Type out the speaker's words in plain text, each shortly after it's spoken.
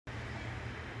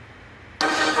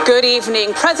Good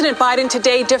evening. President Biden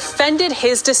today defended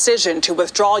his decision to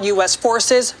withdraw U.S.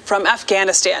 forces from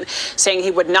Afghanistan, saying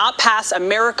he would not pass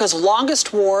America's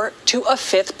longest war to a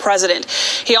fifth president.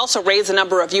 He also raised the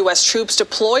number of U.S. troops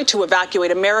deployed to evacuate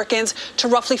Americans to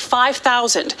roughly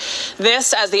 5,000.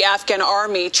 This as the Afghan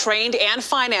army, trained and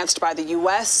financed by the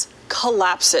U.S.,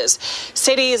 collapses.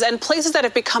 Cities and places that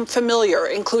have become familiar,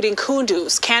 including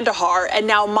Kunduz, Kandahar, and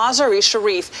now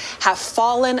Mazar-e-Sharif, have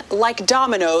fallen like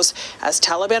dominoes as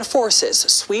Taliban forces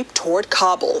sweep toward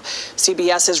Kabul.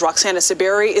 CBS's Roxana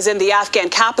Saberi is in the Afghan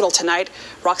capital tonight.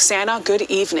 Roxana, good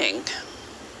evening.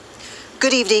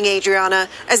 Good evening, Adriana.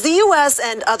 As the U.S.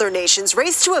 and other nations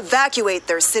race to evacuate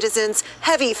their citizens,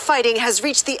 heavy fighting has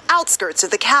reached the outskirts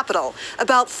of the capital,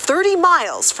 about 30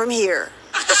 miles from here.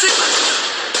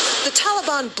 The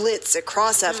Taliban blitz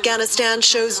across Afghanistan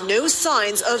shows no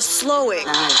signs of slowing.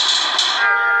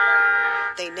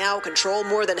 They now control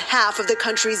more than half of the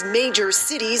country's major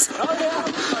cities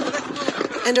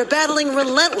and are battling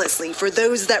relentlessly for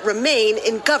those that remain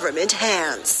in government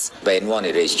hands.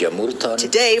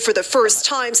 Today, for the first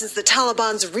time since the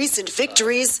Taliban's recent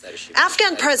victories,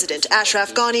 Afghan President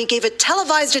Ashraf Ghani gave a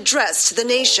televised address to the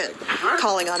nation,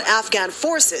 calling on Afghan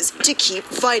forces to keep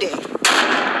fighting.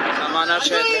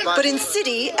 But in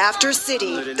city after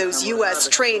city, those U.S.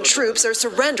 trained troops are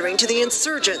surrendering to the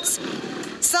insurgents,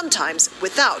 sometimes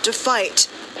without a fight,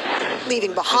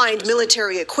 leaving behind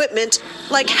military equipment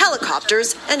like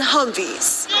helicopters and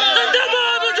Humvees.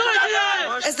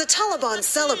 As the Taliban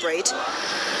celebrate,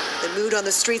 the mood on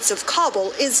the streets of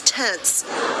Kabul is tense.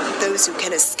 Those who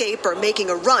can escape are making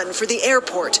a run for the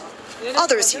airport.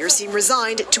 Others here seem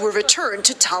resigned to a return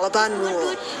to Taliban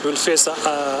rule. We'll face an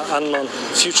unknown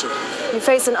future. You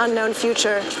face an unknown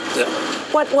future? Yeah.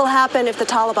 What will happen if the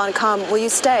Taliban come? Will you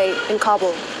stay in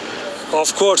Kabul?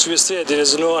 Of course, we say there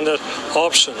is no other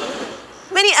option.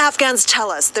 Many Afghans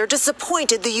tell us they're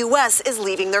disappointed the U.S. is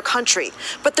leaving their country,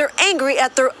 but they're angry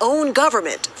at their own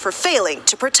government for failing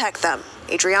to protect them.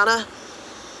 Adriana?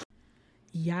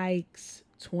 Yikes.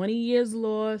 20 years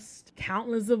lost,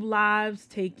 countless of lives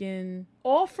taken.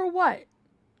 All for what?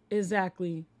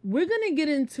 Exactly. We're going to get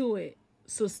into it.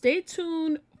 So stay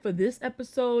tuned for this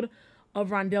episode of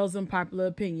Rondell's Unpopular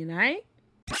Opinion, all right?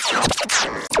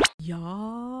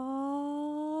 Y'all.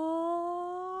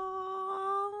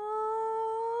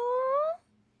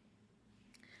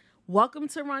 Welcome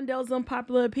to Rondell's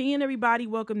Unpopular Opinion, everybody.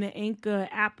 Welcome to Anchor,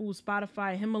 Apple,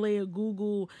 Spotify, Himalaya,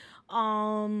 Google,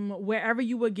 wherever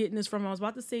you were getting this from. I was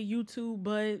about to say YouTube,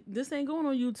 but this ain't going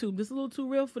on YouTube. This is a little too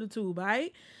real for the tube, all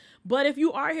right? But if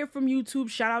you are here from YouTube,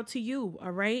 shout out to you,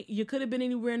 all right? You could have been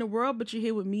anywhere in the world, but you're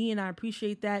here with me, and I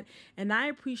appreciate that. And I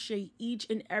appreciate each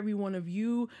and every one of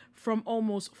you from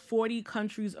almost 40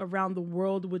 countries around the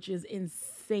world, which is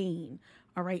insane,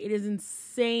 all right? It is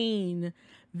insane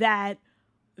that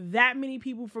many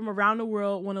people from around the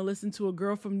world want to listen to a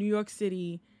girl from New York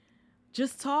City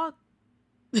just talk.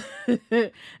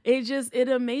 It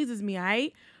amazes me, all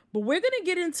right? But we're going to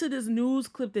get into this news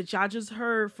clip that y'all just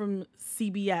heard from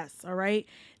CBS, all right?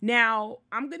 Now,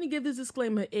 I'm going to give this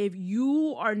disclaimer. If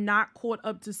you are not caught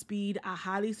up to speed, I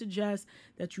highly suggest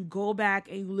that you go back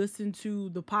and you listen to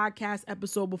the podcast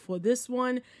episode before this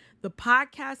one. The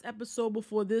podcast episode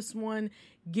before this one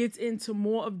gets into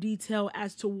more of detail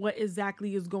as to what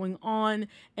exactly is going on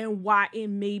and why it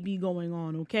may be going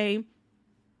on, okay?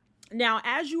 Now,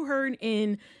 as you heard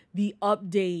in the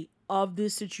update of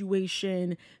this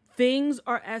situation, things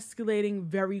are escalating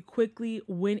very quickly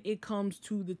when it comes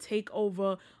to the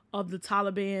takeover of the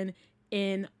Taliban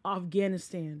in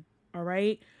Afghanistan, all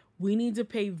right? We need to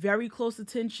pay very close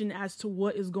attention as to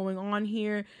what is going on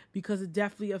here because it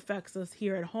definitely affects us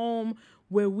here at home,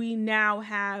 where we now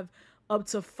have up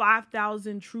to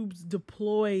 5,000 troops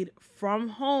deployed from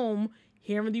home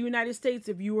here in the United States.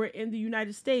 If you were in the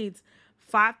United States,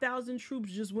 5,000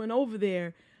 troops just went over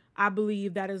there. I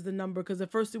believe that is the number because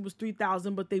at first it was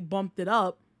 3,000, but they bumped it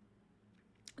up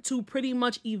to pretty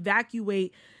much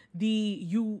evacuate the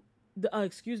U.S.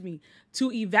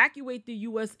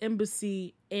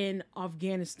 embassy in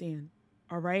Afghanistan.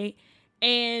 All right.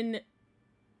 And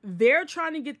they're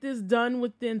trying to get this done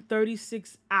within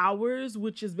 36 hours,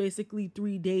 which is basically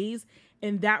 3 days.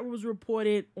 And that was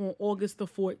reported on August the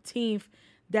 14th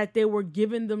that they were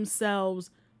giving themselves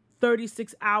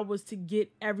 36 hours to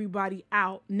get everybody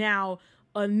out. Now,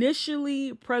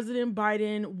 initially, President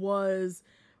Biden was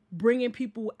bringing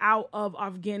people out of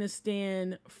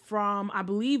Afghanistan from, I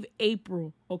believe,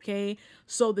 April, okay?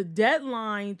 So the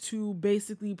deadline to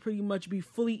basically pretty much be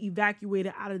fully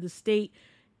evacuated out of the state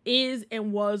is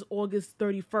and was August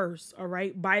 31st, all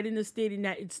right? Biden is stating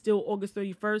that it's still August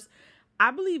 31st. I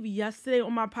believe yesterday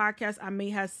on my podcast, I may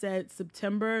have said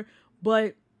September,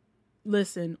 but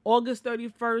listen, August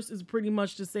 31st is pretty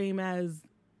much the same as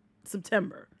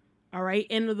September. All right,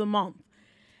 end of the month.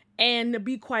 And to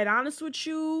be quite honest with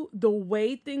you, the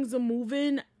way things are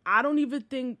moving, I don't even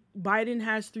think Biden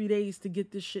has 3 days to get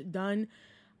this shit done.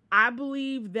 I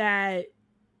believe that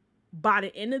by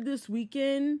the end of this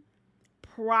weekend,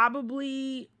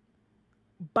 probably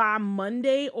by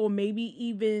Monday or maybe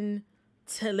even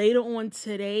to later on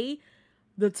today,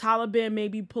 the Taliban may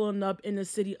be pulling up in the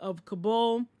city of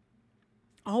Kabul.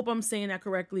 I hope I'm saying that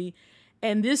correctly.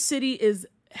 And this city is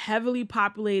heavily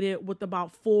populated with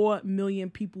about 4 million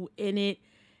people in it.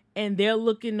 And they're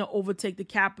looking to overtake the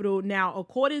capital. Now,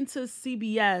 according to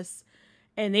CBS,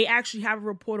 and they actually have a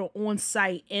reporter on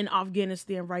site in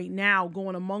Afghanistan right now,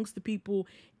 going amongst the people,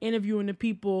 interviewing the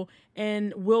people,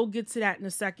 and we'll get to that in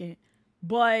a second.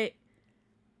 But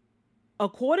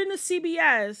according to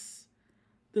CBS,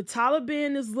 the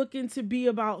Taliban is looking to be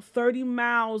about 30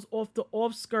 miles off the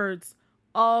outskirts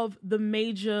of the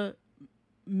major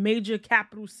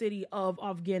capital city of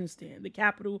Afghanistan, the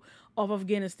capital of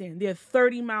Afghanistan. They're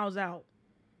 30 miles out.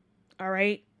 All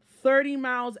right? 30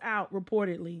 miles out,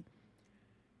 reportedly.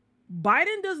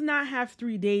 Biden does not have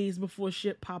 3 days before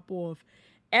shit pop off.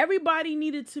 Everybody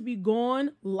needed to be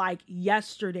gone like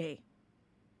yesterday.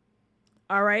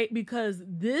 All right? Because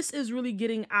this is really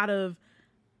getting out of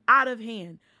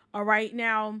hand. All right?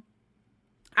 Now,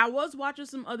 I was watching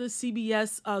some other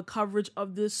CBS coverage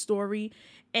of this story,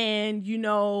 and, you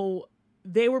know,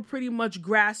 they were pretty much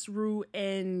grassroots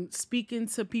and speaking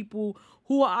to people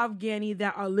who are Afghani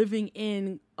that are living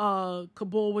in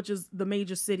Kabul, which is the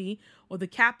major city or the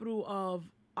capital of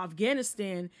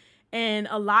Afghanistan. And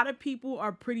a lot of people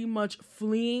are pretty much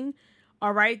fleeing.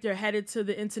 All right. They're headed to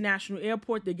the international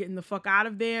airport. They're getting the fuck out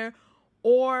of there,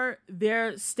 or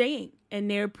they're staying, and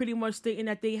they're pretty much stating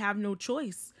that they have no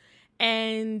choice.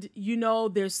 And, you know,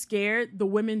 they're scared. The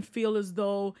women feel as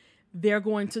though they're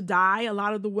going to die. A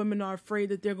lot of the women are afraid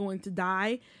that they're going to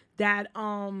die, that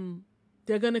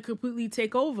they're going to completely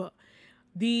take over.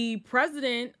 The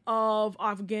president of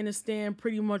Afghanistan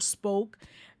pretty much spoke,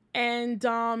 and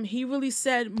he really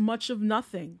said much of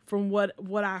nothing from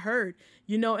what I heard.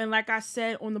 You know, and like I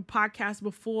said on the podcast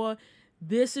before,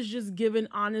 this is just given,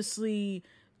 honestly,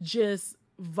 just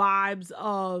vibes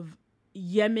of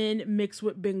Yemen mixed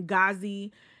with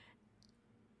Benghazi.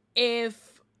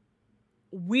 If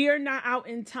we're not out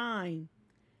in time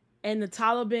and the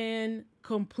Taliban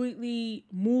completely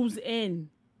moves in,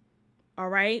 all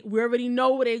right, we already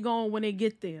know where they're going when they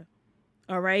get there,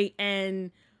 all right,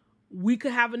 and we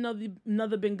could have another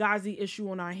Benghazi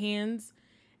issue on our hands.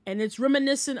 And it's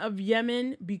reminiscent of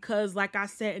Yemen because, like I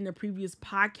said in the previous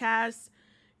podcast,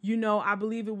 you know, I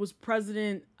believe it was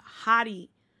President Hadi,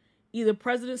 either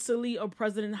President Salih or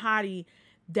President Hadi,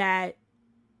 that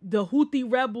the Houthi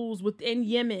rebels within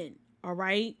Yemen, all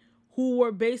right, who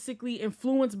were basically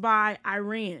influenced by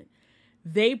Iran,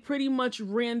 they pretty much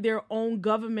ran their own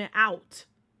government out,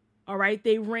 all right?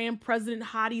 They ran President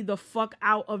Hadi the fuck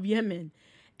out of Yemen,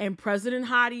 and President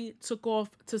Hadi took off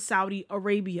to Saudi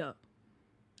Arabia,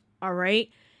 all right?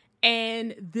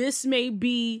 And this may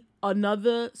be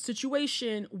another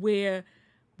situation where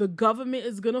the government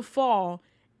is going to fall.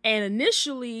 And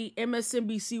initially,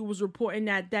 MSNBC was reporting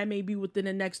that may be within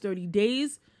the next 30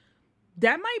 days.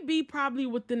 That might be probably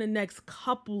within the next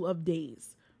couple of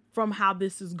days from how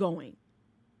this is going.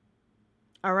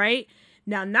 All right.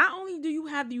 Now, not only do you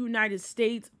have the United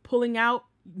States pulling out,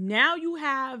 now you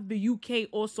have the UK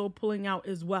also pulling out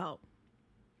as well.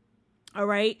 All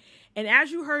right. And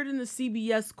as you heard in the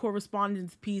CBS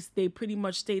correspondence piece, they pretty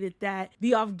much stated that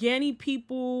the Afghani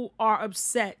people are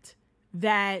upset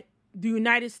that the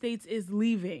United States is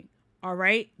leaving. All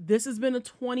right. This has been a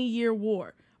 20-year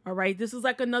war. All right. This is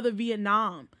like another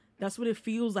Vietnam. That's what it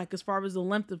feels like as far as the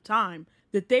length of time.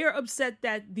 That they are upset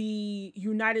that the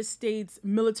United States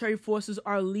military forces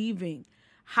are leaving.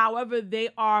 However, they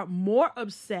are more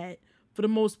upset for the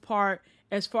most part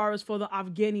as far as for the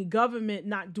Afghani government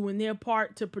not doing their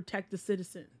part to protect the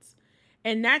citizens.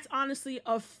 And that's honestly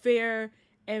a fair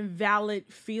and valid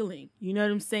feeling. You know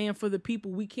what I'm saying? For the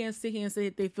people, we can't sit here and say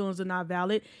that their feelings are not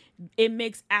valid. It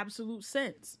makes absolute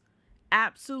sense.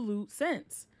 Absolute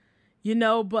sense. You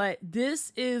know, but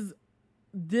this is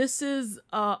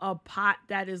a pot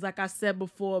that is, like I said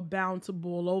before, bound to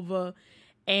boil over,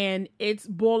 and it's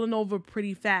boiling over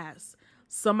pretty fast.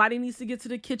 Somebody needs to get to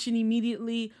the kitchen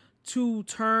immediately to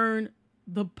turn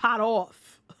the pot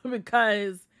off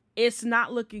because it's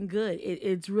not looking good.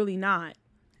 It's really not.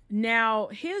 Now,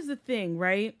 here's the thing,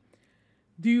 right?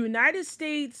 The United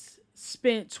States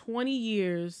spent 20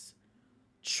 years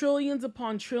trillions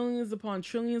upon trillions upon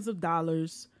trillions of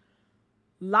dollars.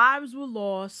 Lives were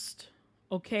lost,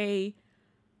 okay?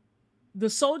 The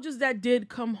soldiers that did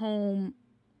come home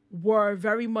were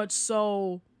very much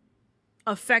so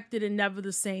affected and never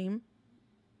the same.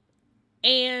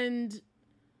 And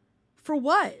for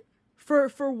what?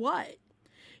 For what?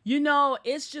 You know,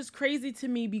 it's just crazy to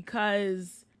me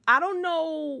because I don't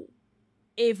know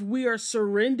if we are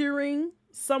surrendering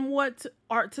somewhat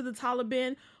to the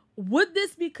Taliban. Would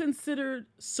this be considered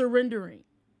surrendering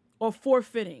or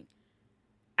forfeiting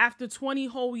after 20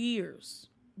 whole years?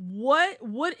 What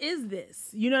is this?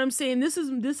 You know what I'm saying? This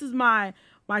is my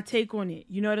take on it.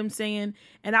 You know what I'm saying?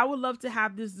 And I would love to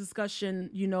have this discussion,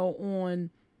 you know,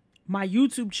 on my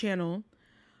YouTube channel.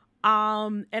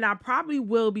 And I probably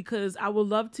will, because I would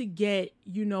love to get,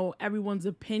 you know, everyone's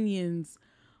opinions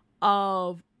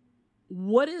of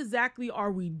what exactly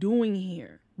are we doing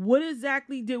here? What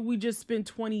exactly did we just spend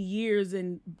 20 years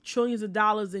and trillions of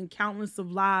dollars and countless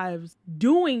of lives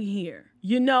doing here?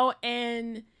 You know,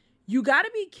 and you got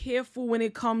to be careful when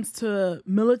it comes to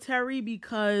military,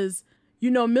 because, you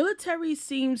know, military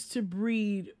seems to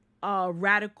breed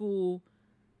radical,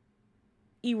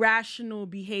 irrational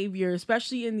behavior,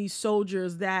 especially in these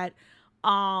soldiers that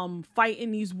fight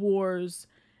in these wars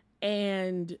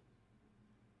and,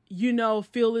 you know,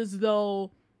 feel as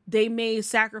though they made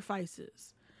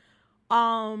sacrifices.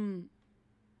 Adolf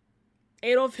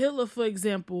Hitler, for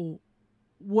example,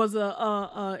 was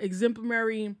a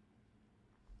exemplary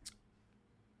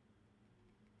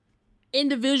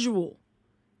individual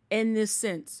in this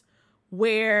sense,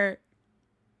 where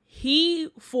he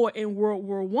fought in World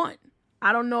War I.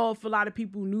 I don't know if a lot of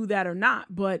people knew that or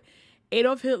not, but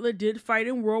Adolf Hitler did fight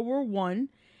in World War I,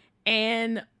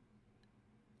 and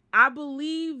I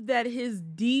believe that his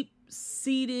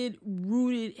deep-seated,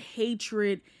 rooted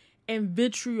hatred and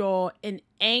vitriol and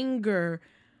anger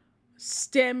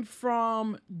stemmed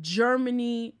from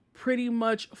Germany pretty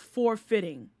much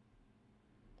forfeiting.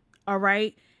 All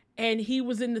right? And he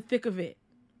was in the thick of it.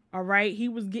 All right? He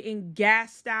was getting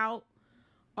gassed out.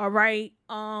 All right?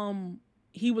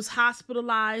 He was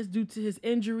hospitalized due to his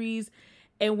injuries.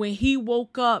 And when he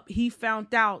woke up, he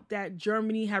found out that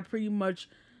Germany had pretty much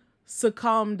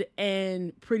succumbed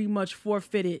and pretty much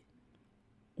forfeited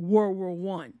World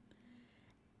War I.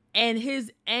 And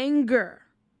his anger,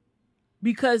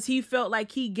 because he felt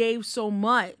like he gave so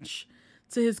much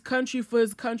to his country for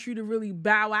his country to really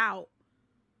bow out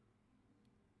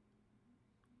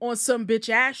on some bitch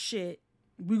ass shit.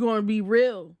 We're going to be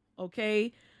real,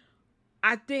 okay?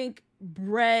 I think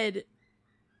bred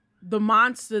the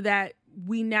monster that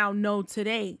we now know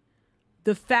today,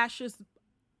 the fascist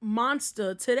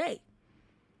monster today.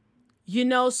 You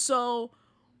know, so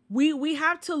we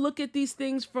have to look at these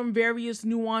things from various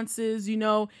nuances, you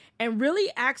know, and really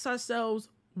ask ourselves,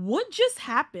 what just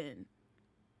happened?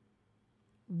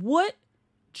 What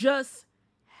just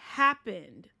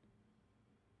happened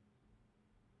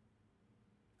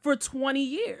for 20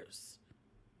 years?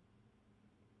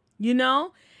 You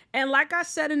know? And like I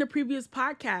said in the previous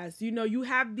podcast, you know, you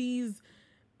have these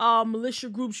militia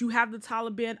groups, you have the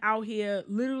Taliban out here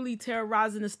literally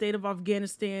terrorizing the state of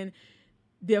Afghanistan.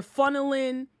 They're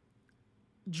funneling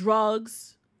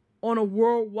drugs on a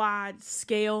worldwide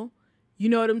scale. You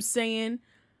know what I'm saying?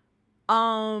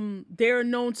 They're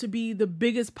known to be the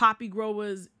biggest poppy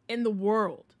growers in the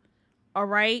world. All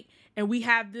right? And we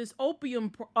have this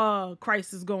opium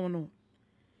crisis going on.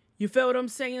 You feel what I'm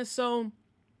saying? So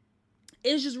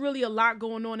it's just really a lot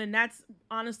going on. And that's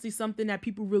honestly something that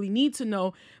people really need to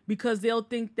know, because they'll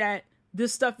think that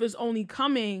this stuff is only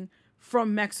coming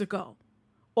from Mexico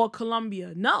or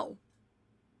Colombia. No.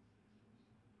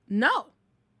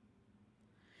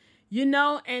 You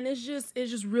know, and it's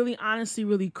just really honestly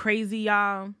really crazy,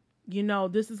 y'all. You know,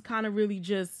 this is kind of really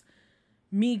just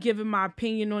me giving my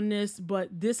opinion on this, but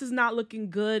this is not looking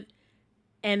good.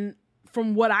 And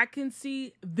from what I can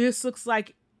see, this looks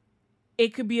like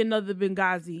it could be another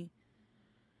Benghazi.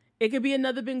 It could be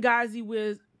another Benghazi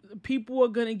where people are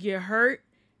going to get hurt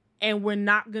and we're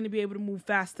not going to be able to move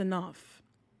fast enough.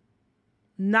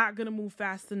 Not going to move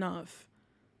fast enough.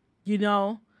 You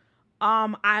know?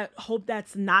 I hope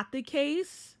that's not the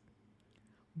case.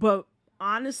 But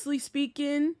honestly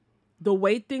speaking, the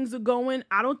way things are going,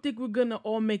 I don't think we're going to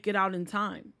all make it out in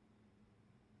time.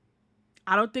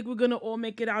 I don't think we're going to all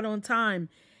make it out on time.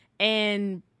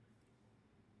 And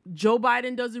Joe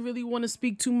Biden doesn't really want to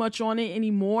speak too much on it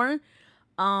anymore.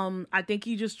 I think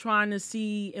he's just trying to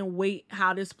see and wait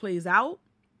how this plays out.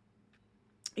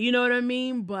 You know what I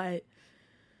mean? But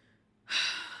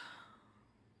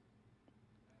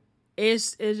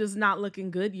it's just not looking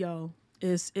good, yo.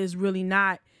 It's really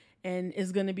not. and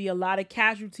it's going to be a lot of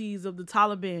casualties of the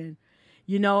Taliban,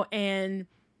 you know, and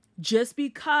just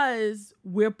because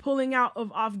we're pulling out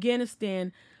of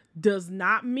Afghanistan does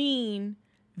not mean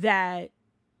that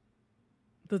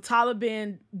the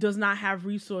Taliban does not have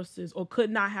resources or could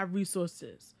not have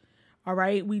resources. All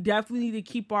right. We definitely need to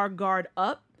keep our guard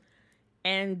up.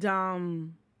 And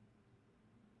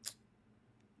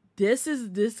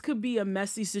this could be a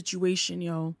messy situation,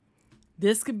 yo.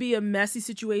 This could be a messy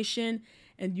situation.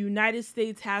 And the United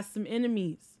States has some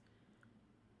enemies.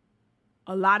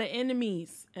 A lot of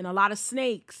enemies and a lot of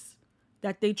snakes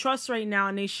that they trust right now,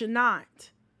 and they should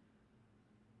not.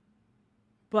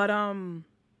 But I'm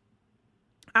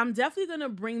definitely going to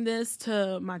bring this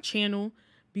to my channel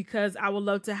because I would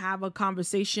love to have a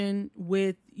conversation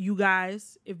with you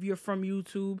guys if you're from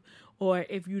YouTube, or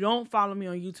if you don't follow me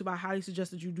on YouTube, I highly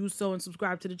suggest that you do so and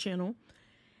subscribe to the channel.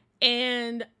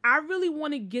 And I really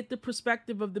want to get the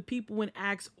perspective of the people and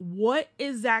ask what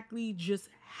exactly just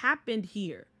happened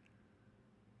here.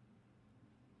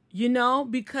 You know,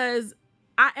 because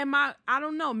I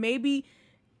don't know, maybe,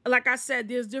 like I said,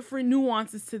 there's different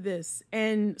nuances to this.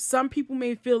 And some people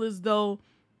may feel as though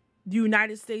the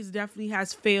United States definitely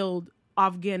has failed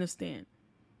Afghanistan.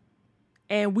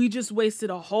 And we just wasted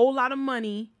a whole lot of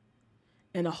money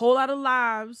and a whole lot of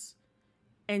lives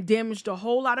and damaged a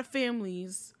whole lot of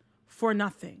families for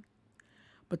nothing.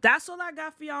 But that's all I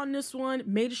got for y'all on this one.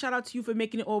 Major shout out to you for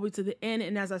making it all the way to the end.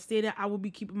 And as I stated, I will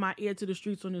be keeping my ear to the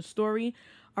streets on this story.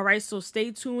 All right, so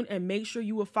stay tuned and make sure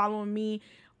you are following me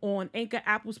on Anchor,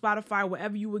 Apple, Spotify,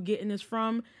 wherever you were getting this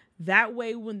from. That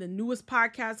way, when the newest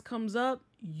podcast comes up,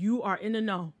 you are in the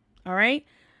know. All right,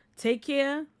 take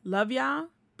care. Love y'all.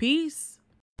 Peace.